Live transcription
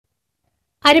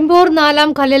Arimbur നാലാം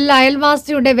കല്ലിൽ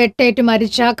അയൽവാസിയുടെ വെട്ടേറ്റ്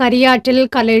മരിച്ച കരിയാറ്റിൽ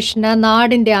കലേഷിന്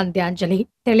നാടിന്റെ അന്ത്യാഞ്ജലി.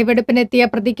 തെളിവെടുപ്പിനെത്തിയ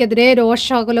പ്രതിക്കെതിരെ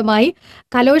രോഷാകുലമായി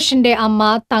കലോഷിന്റെ അമ്മ,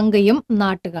 തങ്കയും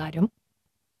നാട്ടുകാരും.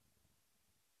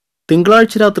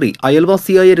 തിങ്കളാഴ്ച രാത്രി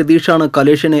അയൽവാസിയായ രതീഷാണ്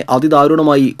കലേഷിനെ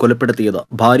അതിദാരുണമായി കൊലപ്പെടുത്തിയത്.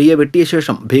 ഭാര്യയെ വെട്ടിയ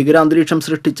ശേഷം ഭീകരാന്തരീക്ഷം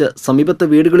സൃഷ്ടിച്ച് സമീപത്തെ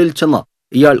വീടുകളിൽ ചെന്ന്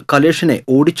ഇയാൾ കലേഷിനെ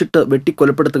ഓടിച്ചിട്ട്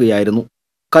വെട്ടിക്കൊലപ്പെടുത്തുകയായിരുന്നു.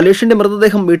 കലേഷിന്റെ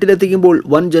മൃതദേഹം വീട്ടിലെത്തിക്കുമ്പോൾ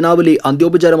വൻ ജനാവലി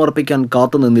അന്ത്യോപചാരമർപ്പിക്കാൻ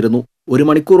കാത്തുനിന്നിരുന്നു. 1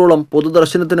 മണിക്കൂറോളം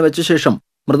പൊതുദർശനത്തിന് വെച്ച ശേഷം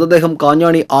മൃതദേഹം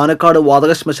കാഞ്ഞാണി ആനക്കാട്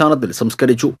വാതക ശ്മശാനത്തിൽ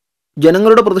സംസ്കരിച്ചു.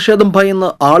 ജനങ്ങളുടെ പ്രതിഷേധം ഭയന്ന്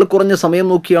ആൾ കുറഞ്ഞ സമയം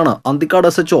നോക്കിയാണ് അന്തിക്കാട്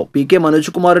SHO P.K.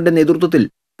 മനോജ് കുമാറിന്റെ നേതൃത്വത്തിൽ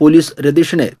പോലീസ്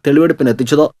രതീഷിനെ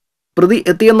തെളിവെടുപ്പിനെത്തിച്ചത്. പ്രതി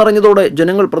എത്തിയെന്നറിഞ്ഞതോടെ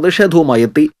ജനങ്ങൾ പ്രതിഷേധവുമായി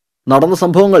എത്തി. നടന്ന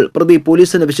സംഭവങ്ങൾ പ്രതി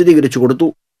പോലീസിന് വിശദീകരിച്ചു കൊടുത്തു.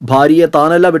 ഭാര്യയെ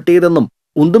താനല്ല വെട്ടിയതെന്നും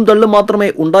ഉന്തും തള്ളും മാത്രമേ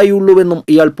ഉണ്ടായുള്ളൂവെന്നും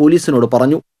ഇയാൾ പോലീസിനോട്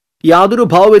പറഞ്ഞു. യാതൊരു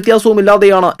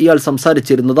ഭാവവ്യത്യാസവുമില്ലാതെയാണ് ഇയാൾ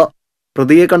സംസാരിച്ചിരുന്നത്.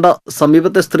 പ്രതിയെ കണ്ട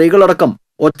സമീപത്തെ സ്ത്രീകളടക്കം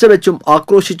ഒച്ചവെച്ചും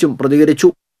ആക്രോശിച്ചും പ്രതികരിച്ചു.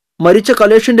 മരിച്ച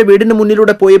കലേഷിന്റെ വീടിന്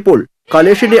മുന്നിലൂടെ പോയപ്പോൾ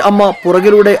കലേഷിന്റെ അമ്മ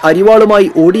പുറകിലൂടെ അരിവാളുമായി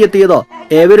ഓടിയെത്തിയത്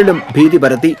ഏവരിലും ഭീതി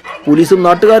പരത്തി. പോലീസും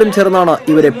നാട്ടുകാരും ചേർന്നാണ്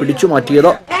ഇവരെ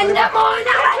പിടിച്ചുമാറ്റിയത്.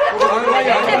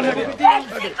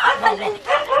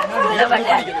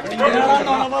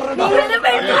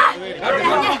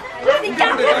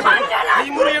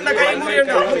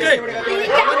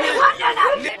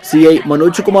 CI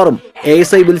മനോജ് കുമാറും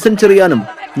ASI വിൽസൺ ചെറിയാനും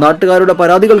നാട്ടുകാരുടെ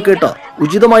പരാതികൾ കേട്ട്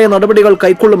ഉചിതമായ നടപടികൾ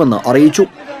കൈക്കൊള്ളുമെന്ന് അറിയിച്ചു.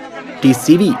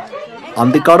 T.C.V.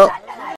 അന്തിക്കാട്.